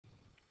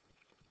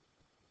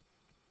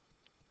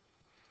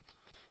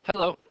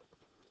Hello.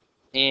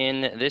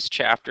 In this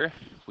chapter,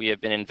 we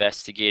have been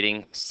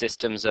investigating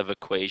systems of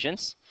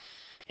equations,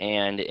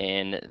 and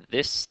in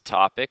this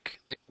topic,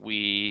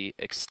 we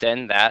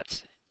extend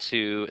that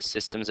to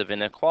systems of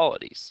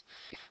inequalities.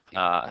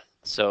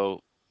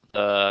 So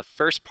the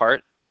first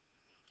part,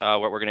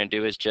 what we're going to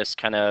do is just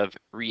kind of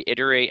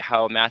reiterate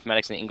how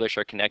mathematics and English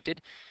are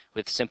connected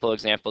with simple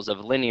examples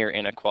of linear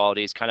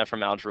inequalities, kind of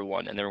from Algebra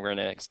 1, and then we're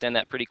going to extend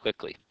that pretty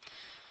quickly.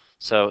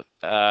 So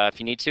if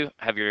you need to,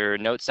 have your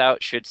notes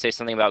out. Should say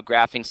something about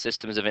graphing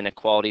systems of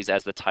inequalities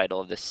as the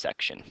title of this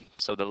section.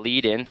 So the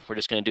lead in, we're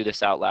just going to do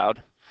this out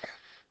loud.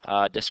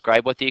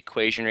 Describe what the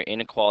equation or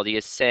inequality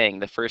is saying.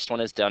 The first one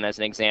is done as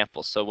an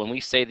example. So when we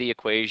say the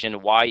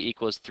equation y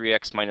equals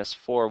 3x minus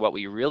 4, what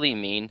we really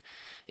mean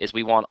is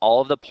we want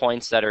all of the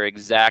points that are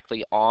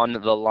exactly on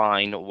the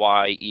line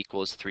y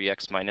equals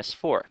 3x minus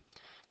 4.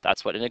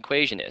 That's what an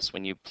equation is.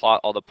 When you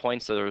plot all the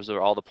points, those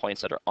are all the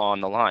points that are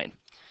on the line.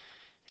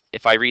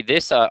 If I read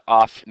this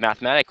off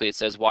mathematically, it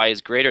says y is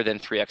greater than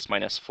 3x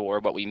minus 4.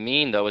 What we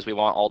mean, though, is we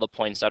want all the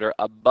points that are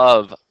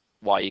above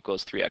y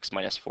equals 3x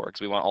minus 4,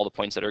 because we want all the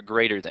points that are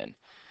greater than.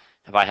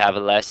 If I have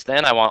less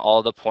than, I want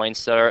all the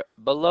points that are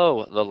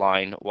below the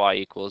line y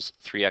equals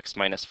 3x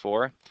minus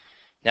 4.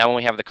 Now when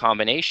we have the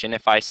combination,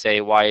 if I say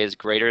y is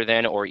greater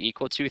than or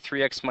equal to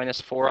 3x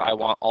minus 4, I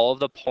want all of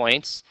the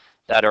points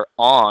that are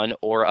on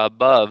or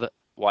above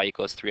y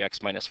equals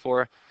 3x minus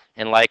 4.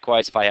 And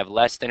likewise, if I have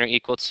less than or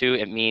equal to,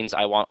 it means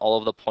I want all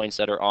of the points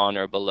that are on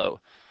or below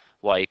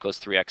y equals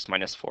 3x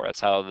minus 4. That's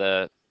how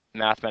the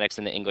mathematics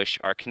and the English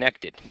are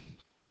connected.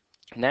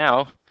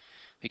 Now,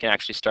 we can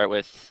actually start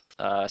with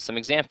some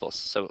examples.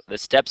 So the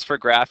steps for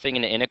graphing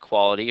an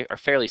inequality are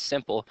fairly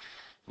simple.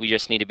 We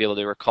just need to be able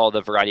to recall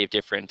the variety of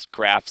different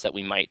graphs that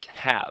we might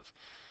have.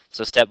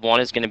 So step one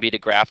is going to be to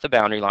graph the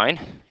boundary line.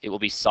 It will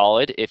be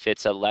solid if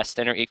it's a less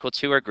than or equal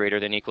to or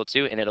greater than equal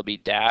to, and it'll be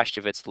dashed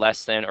if it's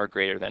less than or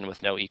greater than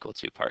with no equal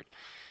to part.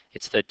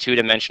 It's the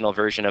two-dimensional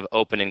version of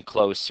open and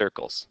closed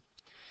circles.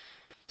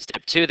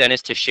 Step two then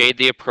is to shade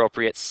the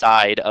appropriate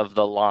side of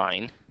the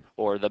line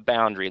or the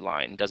boundary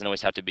line. It doesn't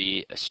always have to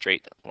be a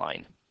straight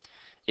line.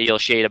 You'll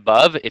shade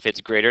above if it's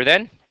greater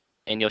than,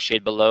 and you'll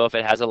shade below if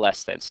it has a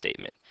less than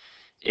statement.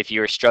 If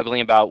you're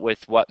struggling about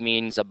with what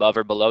means above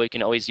or below, you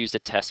can always use the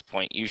test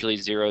point. Usually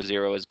 0,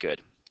 0 is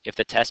good. If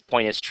the test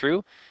point is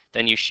true,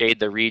 then you shade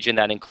the region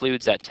that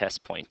includes that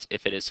test point.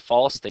 If it is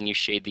false, then you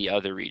shade the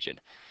other region.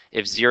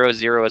 If 0,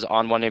 0 is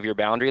on one of your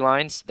boundary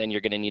lines, then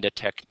you're going to need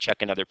to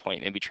check another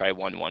point. Maybe try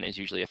 1, 1 is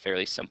usually a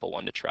fairly simple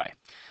one to try.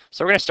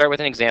 So we're going to start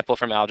with an example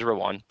from Algebra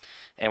 1,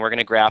 and we're going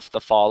to graph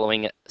the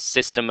following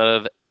system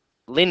of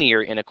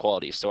linear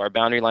inequalities. So our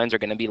boundary lines are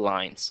going to be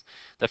lines.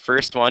 The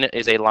first one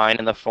is a line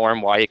in the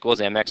form y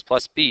equals mx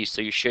plus b.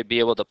 So you should be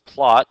able to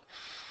plot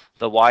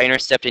the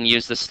y-intercept and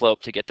use the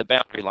slope to get the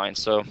boundary line.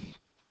 So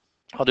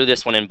I'll do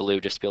this one in blue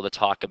just to be able to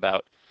talk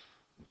about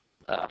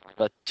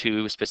the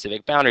two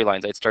specific boundary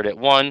lines. I'd start at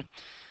 1.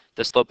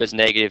 The slope is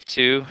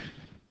 -2,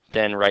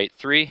 then right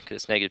 3,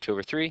 because it's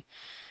 -2/3.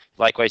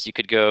 Likewise, you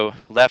could go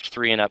left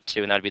 3 and up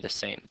 2, and that would be the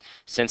same.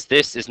 Since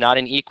this is not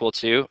an equal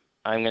to,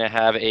 I'm going to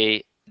have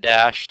a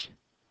dashed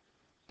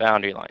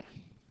boundary line.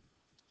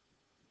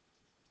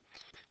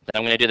 Then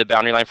I'm going to do the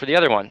boundary line for the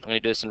other one. I'm going to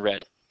do this in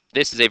red.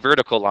 This is a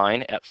vertical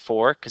line at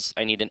 4 because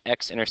I need an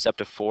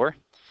x-intercept of 4.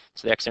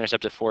 So the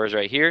x-intercept of 4 is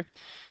right here.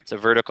 It's a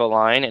vertical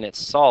line and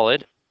it's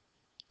solid.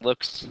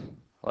 Looks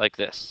like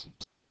this.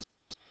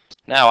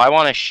 Now I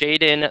want to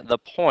shade in the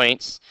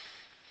points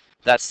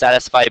that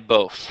satisfy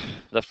both.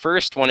 The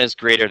first one is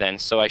greater than,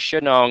 so I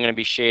should know I'm going to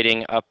be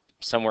shading up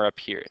somewhere up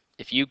here.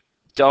 If you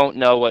don't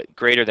know what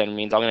greater than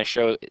means, I'm going to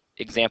show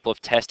example of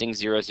testing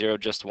 0, 0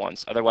 just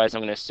once. Otherwise, I'm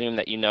going to assume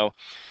that you know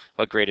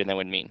what greater than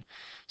would mean.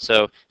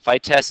 So if I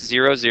test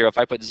 0, 0, if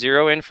I put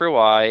 0 in for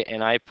y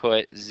and I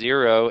put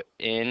 0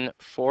 in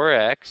for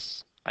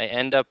x, I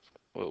end up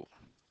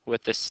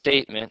with the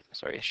statement,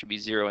 sorry, it should be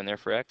 0 in there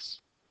for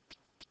x.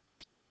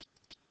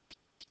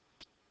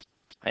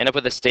 I end up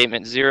with a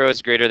statement 0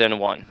 is greater than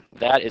 1.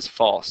 That is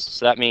false.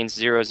 So that means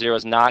 0, 0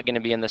 is not going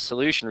to be in the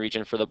solution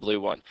region for the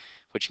blue one,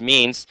 which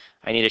means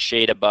I need a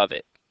shade above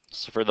it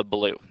for the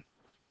blue.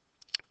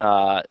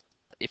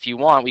 If you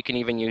want, we can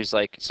even use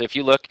so if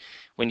you look,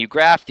 when you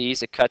graph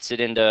these, it cuts it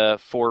into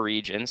 4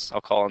 regions. I'll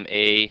call them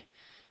A,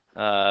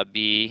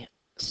 B,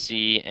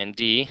 C, and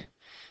D.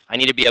 I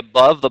need to be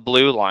above the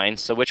blue line.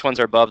 So which ones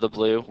are above the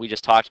blue? We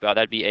just talked about.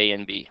 That'd be A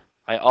and B.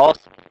 I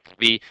also need to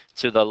be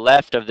to the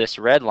left of this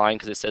red line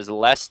because it says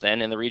less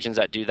than, and the regions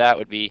that do that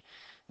would be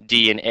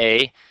D and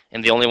A,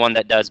 and the only one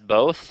that does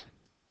both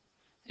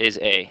is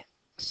A.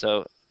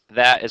 So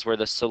that is where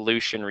the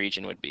solution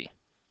region would be.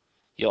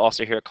 You'll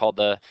also hear it called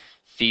the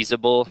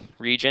feasible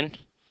region,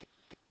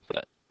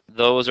 but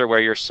those are where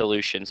your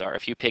solutions are.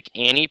 If you pick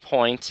any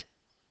point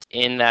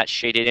in that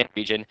shaded in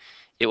region,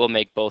 it will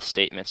make both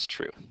statements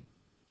true.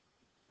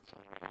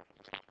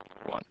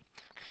 One.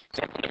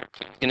 Example number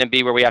 2 is going to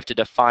be where we have to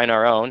define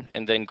our own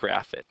and then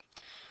graph it.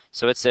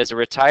 So it says a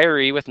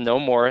retiree with no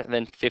more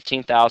than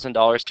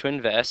 $15,000 to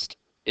invest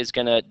is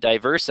going to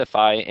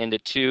diversify into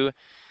 2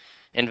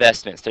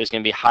 investments. There's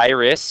going to be high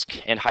risk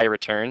and high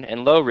return,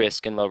 and low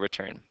risk and low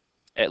return.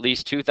 At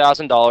least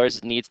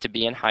 $2,000 needs to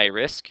be in high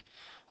risk.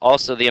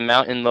 Also, the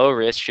amount in low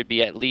risk should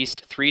be at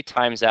least 3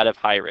 times that of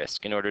high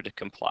risk in order to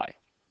comply.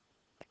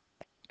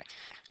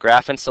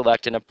 Graph and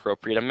select an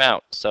appropriate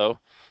amount. So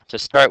to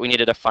start, we need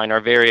to define our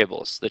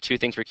variables. The two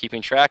things we're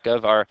keeping track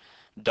of are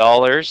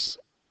dollars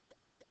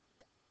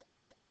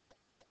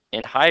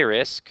in high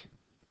risk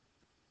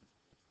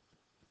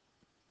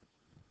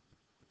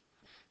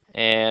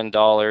and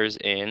dollars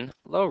in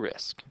low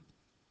risk.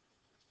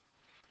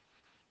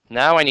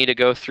 Now I need to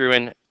go through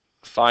and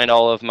find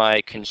all of my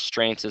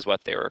constraints, is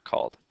what they were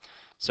called.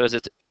 So as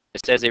it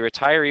says, a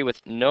retiree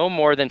with no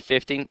more than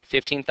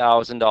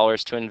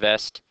 $15,000 to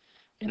invest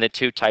in the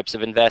two types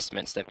of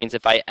investments. That means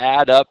if I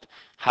add up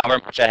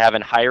however much I have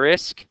in high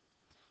risk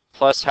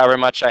plus however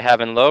much I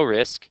have in low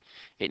risk,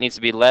 it needs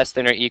to be less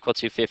than or equal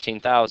to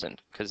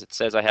 15,000 because it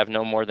says I have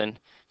no more than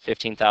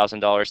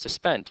 $15,000 to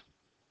spend.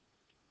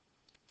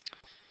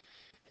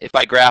 If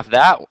I graph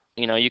that,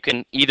 you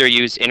can either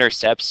use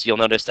intercepts. You'll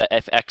notice that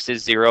if x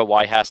is 0,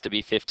 y has to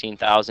be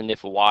 15,000.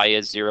 If y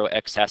is 0,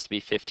 x has to be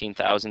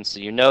 15,000.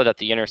 So you know that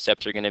the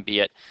intercepts are going to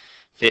be at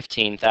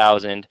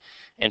 15,000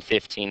 and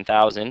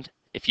 15,000.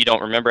 If you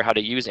don't remember how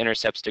to use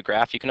intercepts to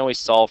graph, you can always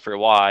solve for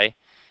y,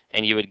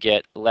 and you would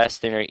get less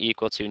than or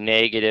equal to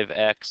negative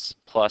x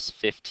plus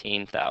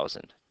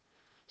 15,000.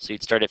 So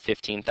you'd start at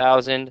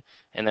 15,000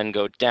 and then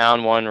go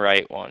down one,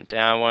 right one,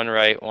 down one,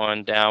 right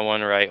one, down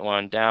one, right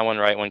one, down one,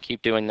 right one.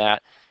 Keep doing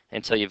that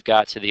until you've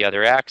got to the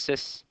other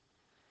axis.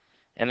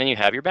 And then you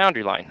have your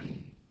boundary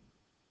line.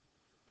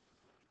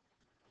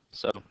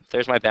 So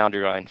there's my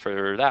boundary line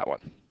for that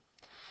one.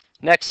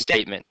 Next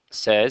statement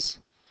says,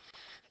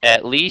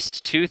 at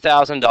least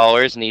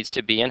 $2,000 needs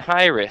to be in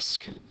high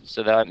risk.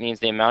 So that means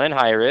the amount in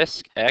high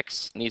risk,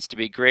 x, needs to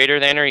be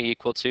greater than or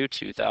equal to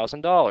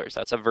 $2,000.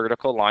 That's a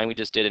vertical line. We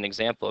just did an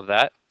example of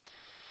that.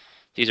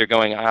 These are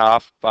going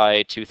off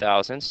by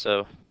 2,000.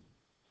 So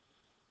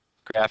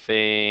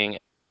graphing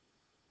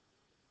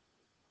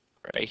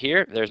right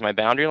here, there's my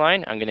boundary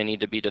line. I'm going to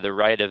need to be to the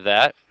right of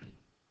that.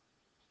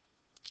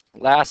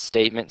 Last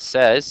statement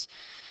says,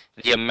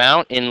 the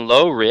amount in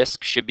low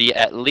risk should be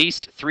at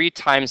least 3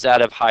 times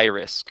that of high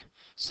risk.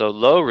 So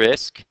low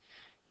risk,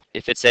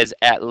 if it says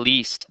at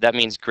least, that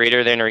means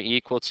greater than or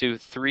equal to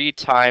 3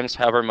 times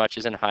however much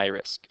is in high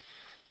risk.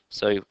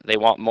 So they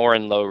want more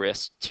in low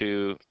risk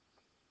to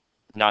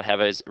not have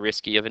as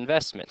risky of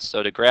investments.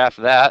 So to graph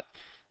that,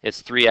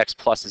 it's 3x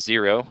plus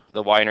 0.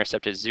 The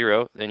y-intercept is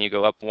 0. Then you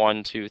go up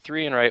 1, 2,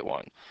 3, and right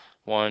 1.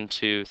 1,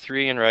 2,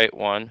 3, and right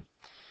 1.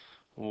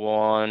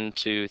 1,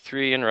 2,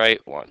 3, and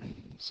right 1.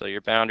 So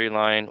your boundary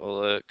line will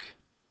look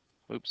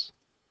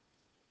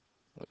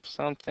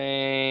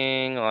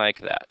something like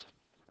that.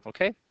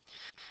 Okay?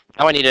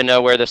 Now I need to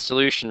know where the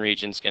solution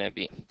region is going to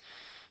be.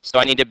 So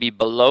I need to be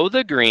below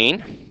the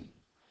green,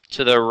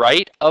 to the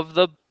right of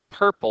the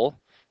purple,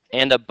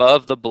 and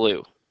above the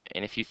blue.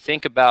 And if you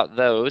think about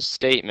those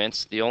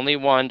statements, the only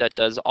one that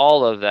does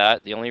all of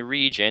that, the only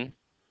region,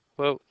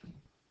 would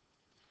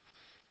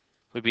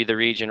be the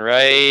region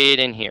right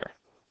in here.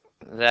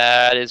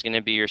 That is going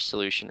to be your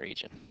solution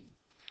region.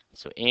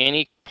 So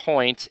any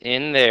point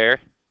in there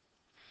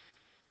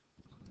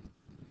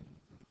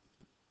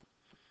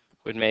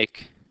would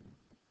make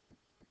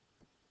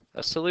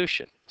a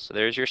solution. So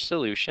there's your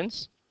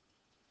solutions.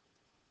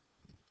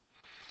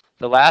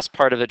 The last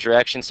part of the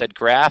direction said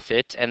graph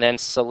it and then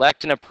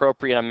select an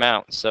appropriate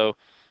amount. So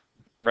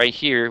right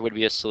here would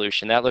be a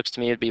solution. That looks to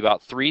me to be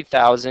about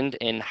 3,000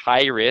 in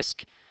high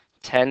risk,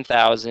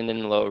 10,000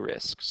 in low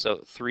risk. So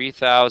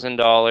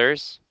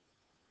 $3,000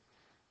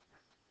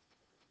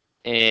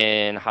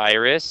 in high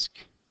risk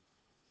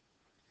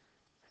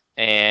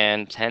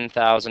and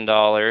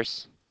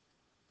 $10,000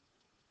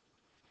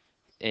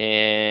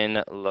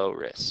 in low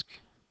risk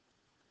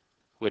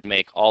would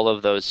make all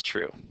of those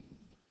true.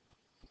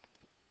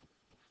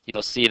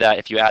 You'll see that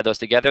if you add those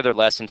together, they're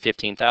less than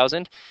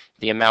 15,000.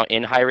 The amount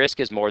in high risk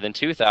is more than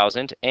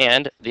 2,000,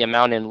 and the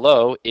amount in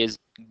low is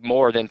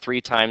more than 3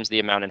 times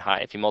the amount in high.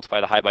 If you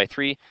multiply the high by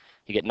 3,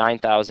 you get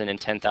 9,000,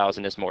 and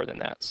 10,000 is more than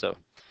that. So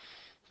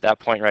that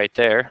point right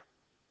there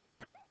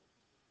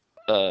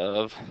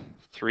of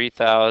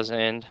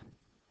 3,000,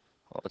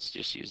 well, let's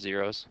just use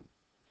zeros.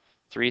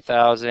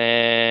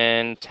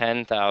 3,000,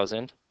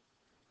 10,000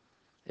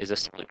 is a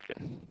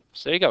solution.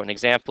 So there you go, an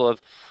example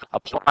of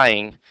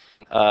applying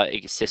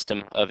a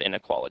system of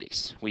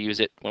inequalities. We use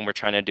it when we're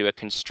trying to do a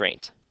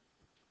constraint.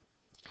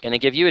 And to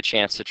give you a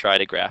chance to try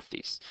to graph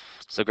these.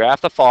 So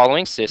graph the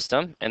following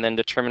system and then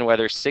determine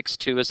whether 6,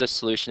 2 is a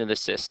solution to the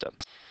system.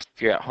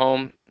 If you're at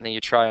home, then you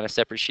try on a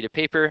separate sheet of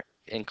paper.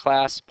 In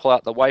class, pull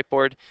out the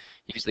whiteboard,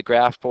 use the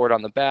graph board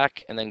on the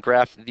back, and then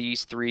graph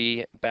these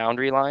 3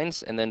 boundary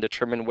lines and then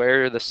determine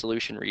where the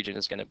solution region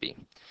is going to be.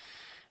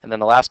 And then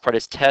the last part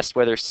is test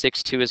whether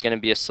 6, 2 is going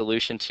to be a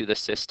solution to the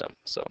system.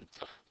 So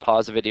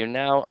pause the video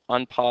now,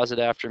 unpause it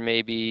after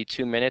maybe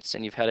 2 minutes,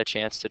 and you've had a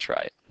chance to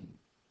try it.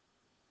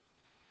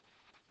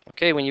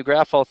 Okay, when you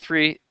graph all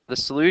 3, the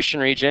solution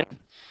region,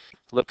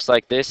 looks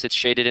like this. It's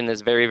shaded in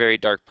this very, very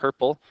dark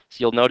purple. So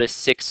you'll notice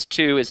 6,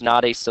 2 is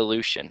not a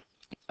solution.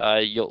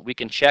 We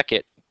can check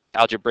it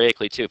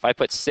algebraically too. If I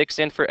put 6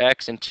 in for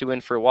x and 2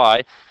 in for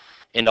y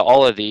into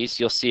all of these,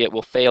 you'll see it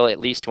will fail at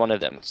least one of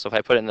them. So if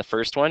I put it in the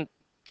first one,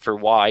 for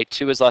y,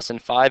 2 is less than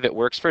 5, it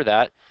works for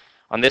that.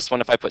 On this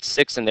one, if I put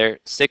 6 in there,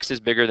 6 is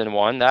bigger than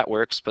 1, that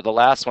works, but the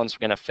last one's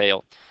going to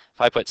fail. If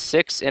I put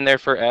 6 in there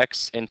for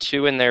x and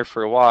 2 in there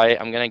for y,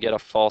 I'm going to get a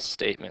false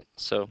statement.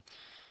 So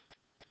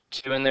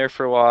 2 in there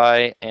for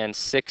y and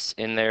 6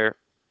 in there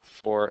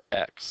for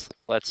x.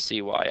 Let's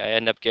see why. I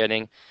end up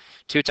getting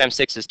 2 times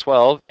 6 is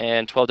 12,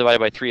 and 12 divided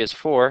by 3 is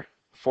 4.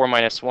 4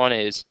 minus 1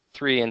 is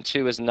 3, and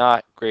 2 is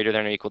not greater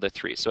than or equal to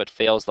 3, so it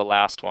fails the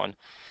last one.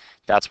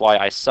 That's why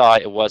I saw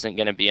it wasn't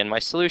going to be in my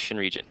solution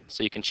region.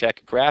 So you can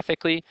check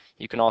graphically,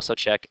 you can also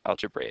check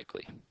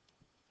algebraically.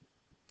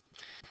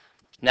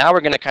 Now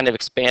we're going to kind of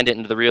expand it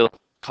into the real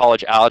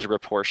college algebra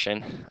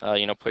portion,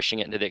 pushing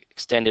it into the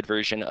extended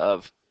version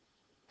of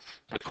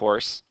the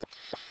course.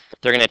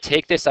 They're going to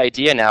take this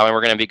idea now and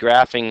we're going to be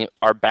graphing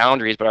our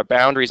boundaries, but our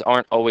boundaries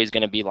aren't always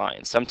going to be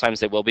lines. Sometimes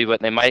they will be,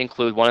 but they might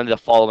include one of the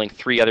following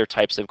 3 other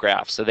types of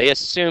graphs. So they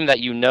assume that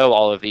you know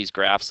all of these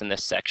graphs in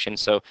this section.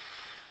 So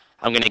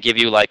I'm going to give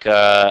you like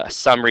a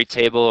summary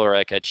table or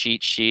like a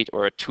cheat sheet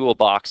or a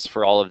toolbox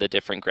for all of the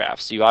different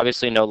graphs. So you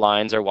obviously know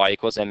lines are y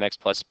equals mx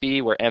plus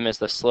b, where m is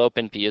the slope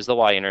and b is the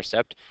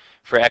y-intercept.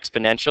 For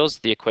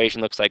exponentials, the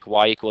equation looks like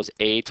y equals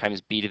a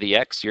times b to the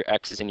x. Your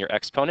x is in your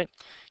exponent.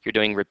 You're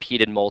doing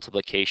repeated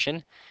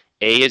multiplication.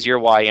 A is your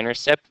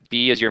y-intercept,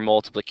 b is your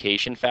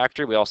multiplication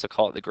factor. We also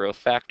call it the growth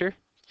factor.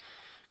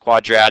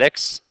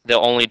 Quadratics, they'll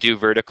only do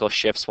vertical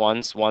shifts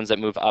ones that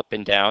move up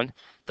and down.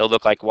 They'll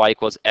look like y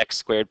equals x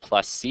squared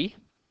plus c.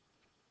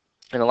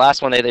 And the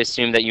last one, they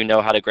assume that you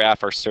know how to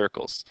graph are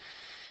circles.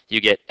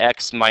 You get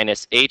x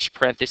minus h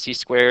parentheses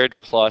squared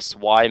plus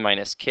y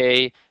minus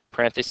k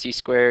parentheses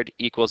squared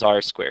equals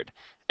r squared.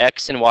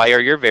 X and y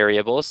are your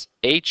variables.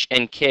 H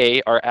and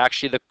k are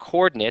actually the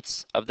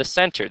coordinates of the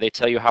center. They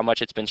tell you how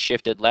much it's been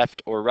shifted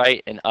left or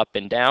right and up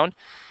and down.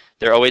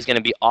 They're always going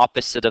to be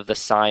opposite of the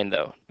sign,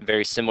 though.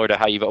 Very similar to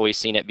how you've always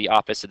seen it be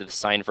opposite of the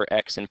sign for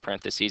x in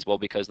parentheses. Well,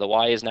 because the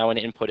y is now an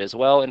input as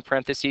well in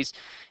parentheses,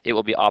 it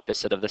will be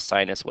opposite of the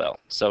sign as well.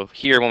 So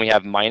here when we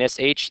have minus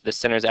h, the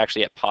center is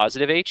actually at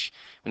positive h.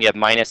 When you have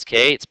minus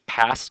k, it's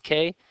past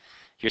k.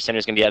 Your center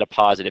is going to be at a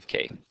positive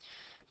k.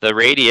 The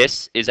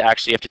radius is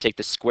actually, you have to take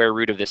the square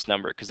root of this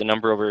number, because the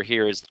number over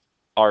here is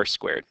r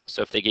squared.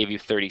 So if they gave you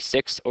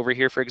 36 over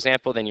here, for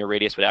example, then your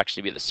radius would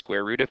actually be the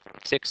square root of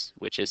 6,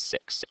 which is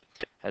 6,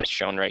 as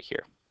shown right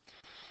here.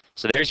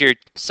 So there's your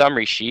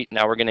summary sheet.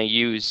 Now we're going to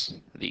use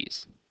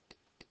these.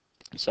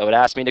 So it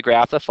asked me to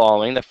graph the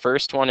following. The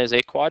first one is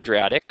a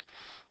quadratic.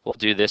 We'll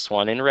do this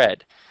one in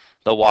red.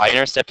 The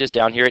y-intercept is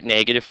down here at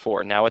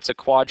 -4. Now it's a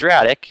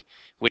quadratic,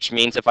 which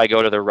means if I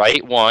go to the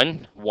right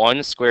 1,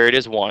 1 squared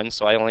is 1,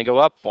 so I only go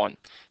up 1.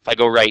 If I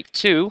go right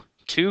 2,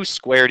 2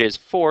 squared is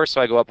 4, so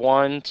I go up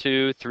 1,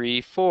 2,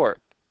 3, 4,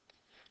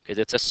 because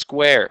it's a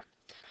square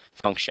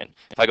function.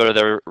 If I go to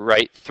the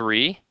right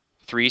 3,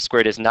 3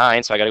 squared is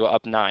 9, so I got to go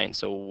up 9.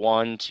 So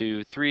 1,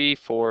 2, 3,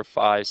 4,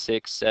 5,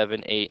 6,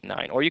 7, 8,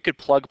 9. Or you could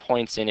plug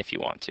points in if you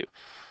want to.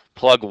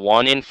 Plug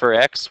 1 in for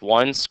x.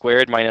 1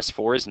 squared minus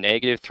 4 is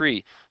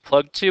 -3.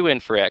 Plug 2 in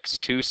for x.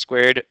 2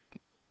 squared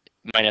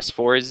minus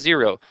 4 is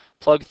 0.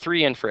 Plug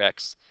 3 in for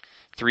x.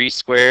 3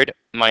 squared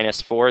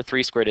minus 4.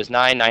 3 squared is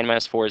 9. 9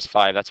 minus 4 is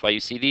 5. That's why you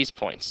see these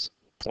points.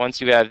 Once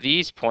you have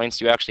these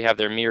points, you actually have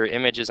their mirror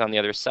images on the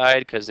other side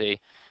because a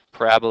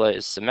parabola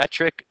is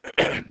symmetric.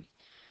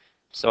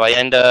 So I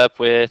end up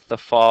with the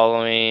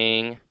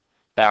following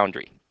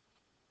boundary.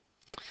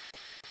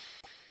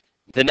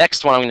 The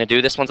next one I'm going to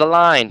do, this one's a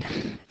line.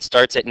 It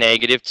starts at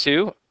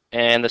 -2,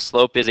 and the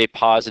slope is a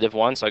positive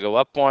 1. So I go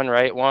up 1,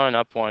 right 1,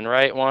 up 1,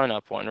 right 1,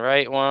 up 1,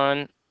 right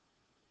 1.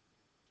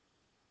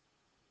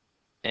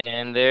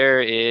 And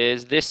there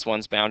is this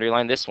one's boundary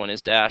line. This one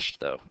is dashed,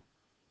 though.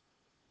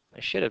 I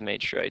should have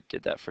made sure I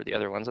did that for the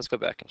other ones. Let's go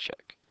back and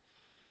check.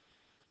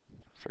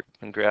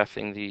 When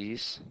graphing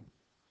these.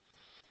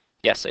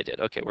 Yes, I did.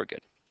 Okay, we're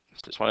good.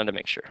 Just wanted to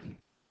make sure.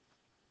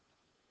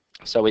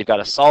 So we've got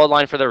a solid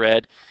line for the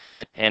red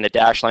and a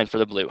dashed line for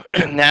the blue.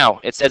 Now,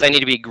 it says I need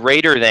to be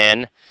greater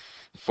than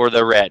for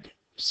the red.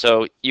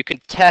 So you can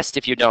test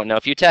if you don't know.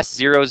 If you test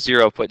 0,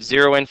 0, put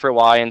 0 in for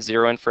y and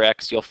 0 in for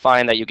x, you'll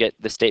find that you get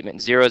the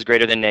statement 0 is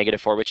greater than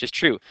 -4, which is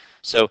true.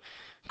 So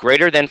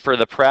greater than for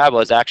the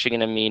parabola is actually going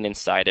to mean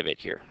inside of it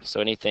here.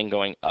 So anything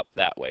going up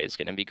that way is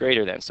going to be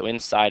greater than. So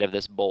inside of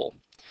this bowl.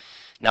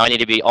 Now I need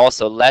to be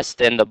also less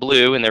than the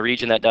blue in the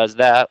region that does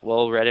that.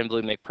 Well, red and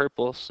blue make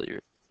purple, so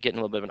you're getting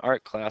a little bit of an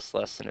art class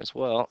lesson as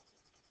well.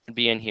 It'd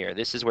be in here.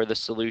 This is where the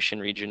solution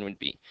region would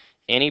be.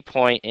 Any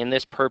point in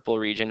this purple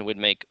region would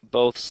make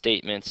both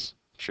statements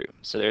true.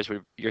 So there's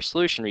where your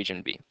solution region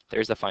would be.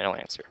 There's the final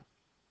answer.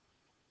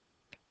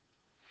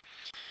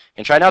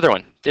 And try another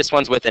one. This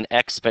one's with an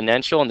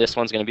exponential, and this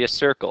one's going to be a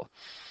circle.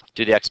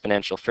 Do the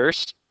exponential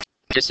first.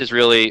 This is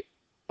really,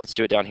 let's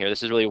do it down here.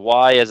 This is really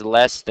y is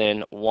less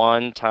than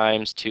 1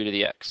 times 2 to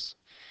the x.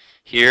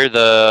 Here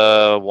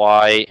the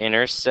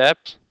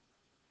y-intercept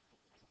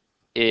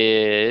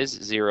is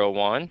 0,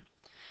 1,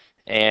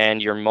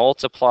 and you're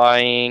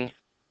multiplying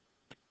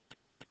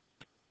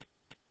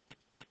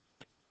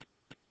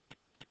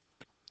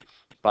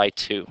by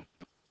 2.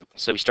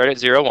 So we start at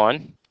 0,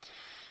 1.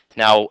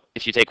 Now,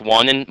 if you take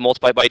 1 and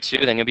multiply by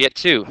 2, then you'll be at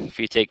 2. If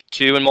you take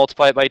 2 and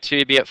multiply it by 2,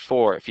 you'd be at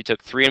 4. If you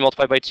took 3 and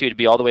multiply by 2, it'd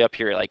be all the way up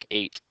here at like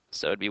 8.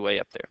 So it'd be way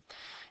up there.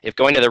 If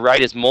going to the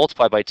right is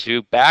multiply by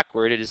 2,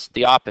 backward it is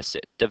the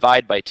opposite,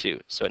 divide by 2.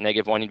 So at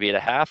negative 1, you'd be at a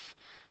half,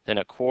 then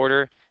a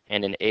quarter,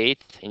 and an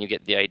eighth, and you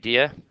get the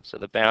idea. So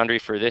the boundary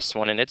for this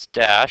one, and it's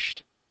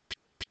dashed,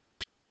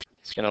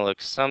 it's going to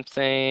look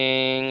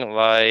something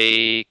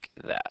like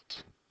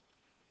that.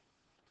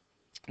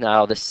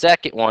 Now the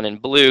second one in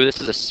blue, this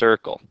is a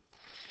circle.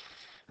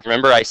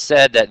 Remember I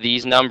said that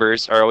these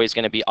numbers are always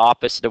going to be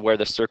opposite of where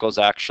the circle is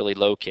actually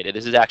located.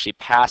 This is actually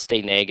past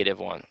a negative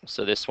one.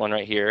 So this one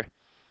right here.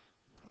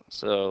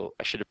 So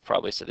I should have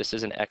probably said this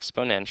is an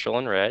exponential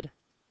in red.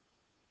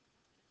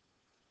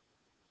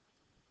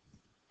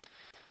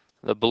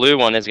 The blue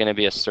one is going to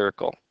be a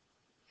circle.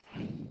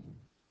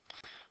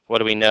 What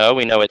do we know?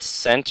 We know its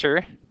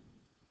center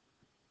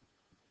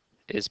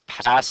is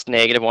past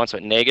negative 1, so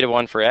at negative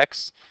 1 for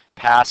x,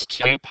 past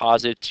 2,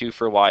 positive 2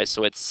 for y.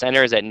 So its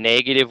center is at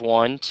negative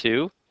 1,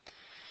 2.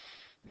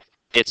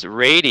 Its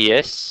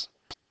radius,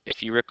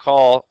 if you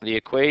recall, the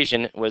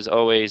equation was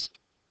always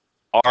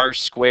r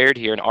squared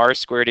here, and r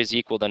squared is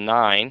equal to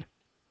 9.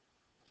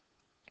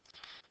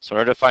 So in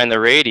order to find the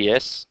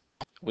radius,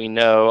 we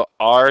know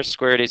r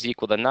squared is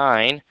equal to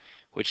 9,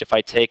 which if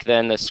I take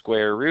then the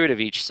square root of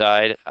each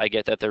side, I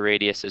get that the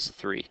radius is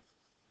 3.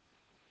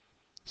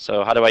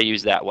 So how do I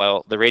use that?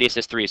 Well, the radius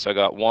is 3, so I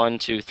got 1,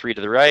 2, 3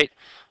 to the right,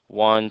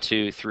 1,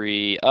 2,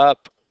 3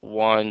 up,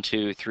 1,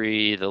 2,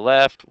 3 to the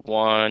left,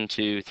 1,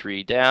 2,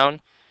 3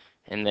 down,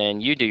 and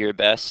then you do your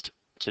best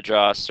to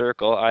draw a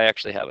circle. I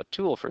actually have a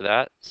tool for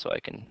that, so I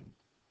can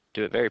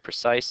do it very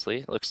precisely.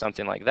 It looks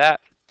something like that.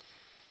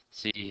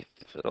 See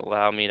if it'll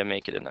allow me to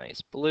make it a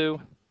nice blue.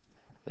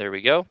 There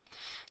we go.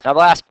 Now the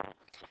last part,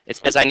 it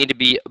says I need to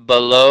be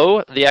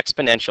below the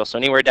exponential, so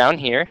anywhere down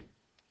here.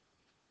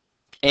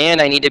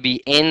 And I need to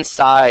be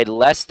inside.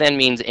 Less than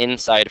means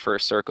inside for a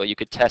circle. You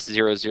could test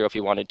 0, 0 if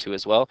you wanted to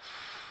as well.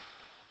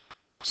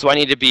 So I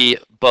need to be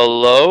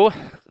below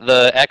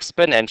the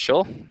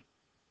exponential.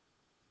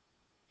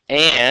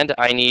 And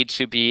I need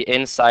to be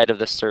inside of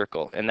the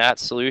circle. In that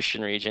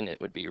solution region,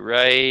 it would be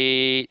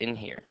right in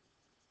here.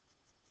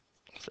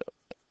 So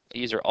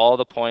these are all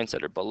the points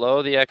that are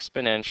below the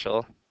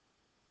exponential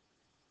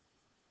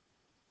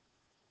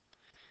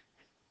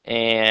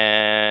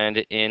and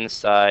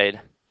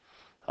inside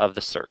of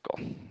the circle.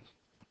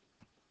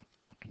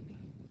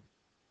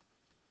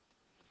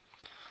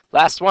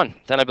 Last one,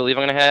 then I believe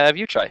I'm going to have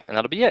you try, and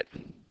that'll be it.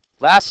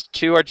 Last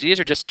two are, these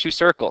are just two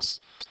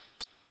circles,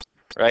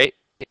 right?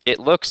 It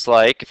looks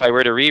like, if I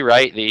were to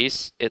rewrite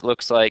these, it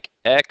looks like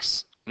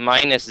x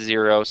minus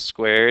 0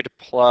 squared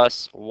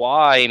plus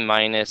y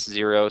minus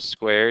 0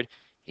 squared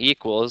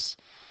equals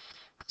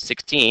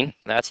 16.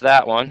 That's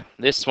that one.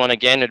 This one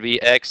again would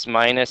be x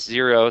minus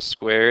 0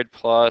 squared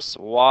plus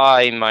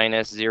y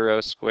minus 0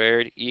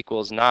 squared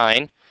equals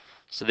 9.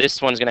 So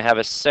this one's going to have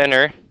a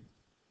center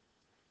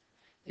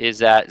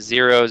is at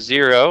 0,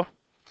 0,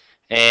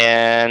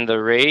 and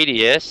the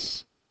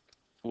radius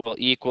will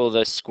equal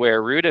the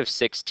square root of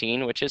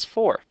 16, which is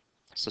 4.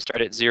 So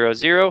start at 0,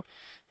 0,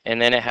 and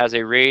then it has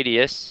a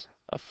radius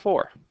of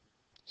 4.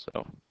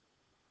 So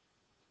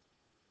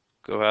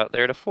go out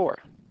there to 4.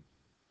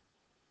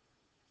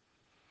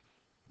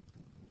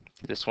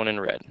 This one in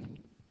red.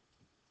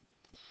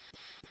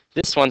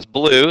 This one's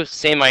blue,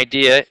 same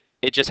idea,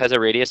 it just has a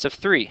radius of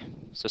 3.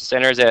 So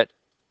center is at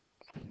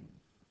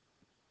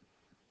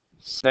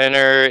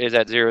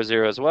 0,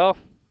 0 as well.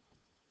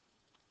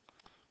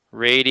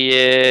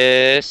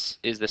 Radius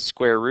is the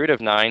square root of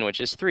 9, which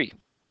is 3.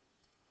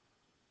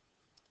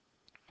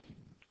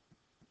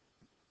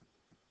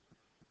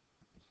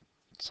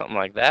 Something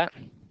like that.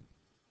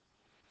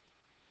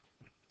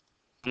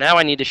 Now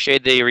I need to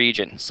shade the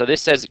region. So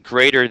this says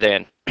greater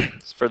than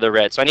for the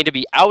red. So I need to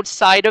be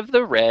outside of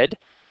the red,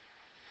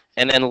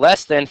 and then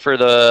less than for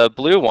the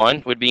blue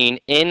one would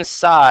be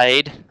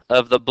inside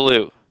of the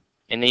blue.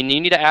 And then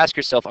you need to ask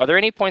yourself, are there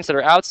any points that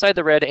are outside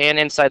the red and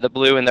inside the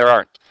blue? And there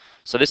aren't.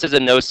 So this is a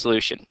no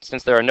solution.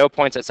 Since there are no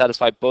points that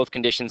satisfy both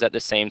conditions at the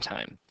same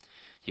time,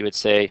 you would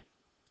say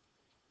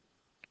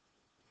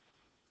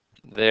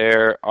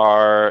there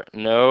are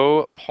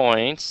no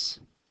points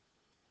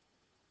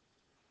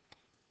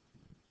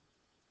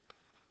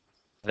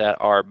that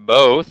are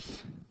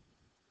both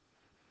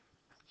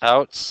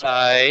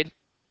outside.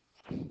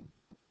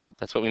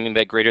 That's what we mean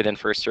by greater than.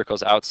 First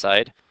circle's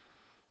outside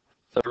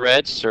the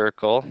red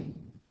circle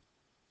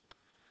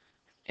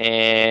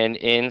and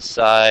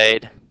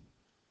inside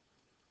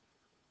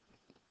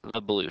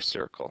the blue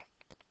circle.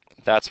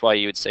 That's why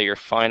you would say your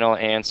final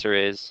answer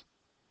is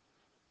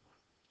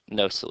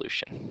no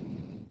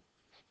solution.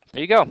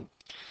 There you go. I'm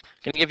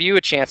going to give you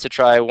a chance to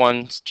try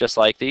ones just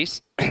like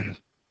these.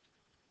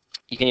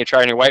 You can either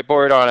try on your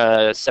whiteboard on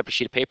a separate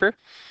sheet of paper.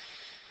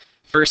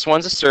 First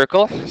one's a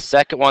circle.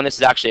 Second one, this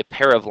is actually a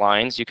pair of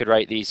lines. You could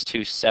write these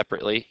two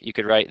separately. You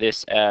could write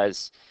this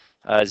as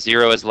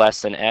 0 is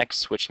less than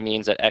x, which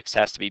means that x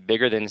has to be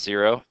bigger than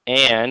 0,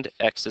 and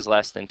x is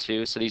less than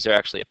 2. So these are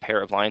actually a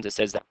pair of lines. It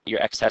says that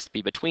your x has to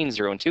be between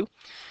 0 and 2. And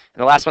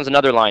the last one's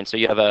another line. So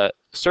you have a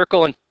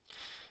circle and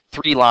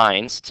 3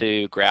 lines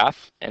to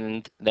graph,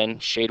 and then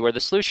shade where the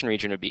solution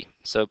region would be.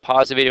 So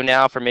pause the video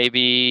now for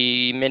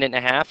maybe a minute and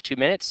a half, 2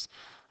 minutes.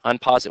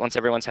 Unpause it once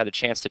everyone's had a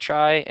chance to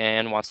try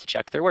and wants to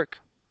check their work.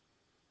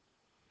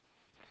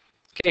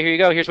 Okay, here you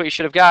go. Here's what you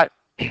should have got.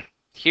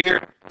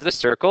 Here is the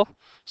circle.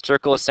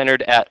 Circle is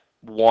centered at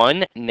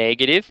 1,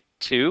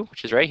 -2,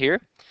 which is right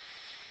here.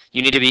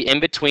 You need to be in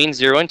between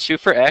 0 and 2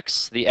 for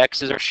x. The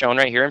x's are shown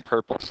right here in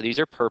purple, so these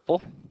are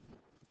purple.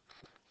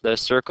 The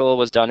circle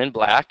was done in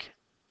black.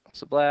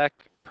 So black,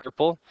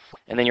 purple,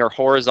 and then your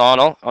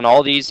horizontal on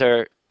all these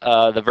are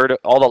all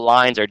the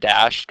lines are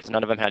dashed because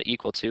none of them had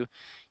equal to.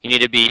 You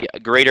need to be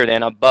greater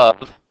than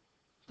above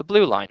the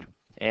blue line,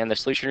 and the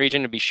solution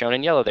region would be shown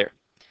in yellow there.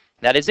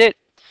 That is it.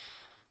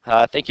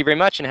 Thank you very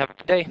much and have a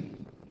good day.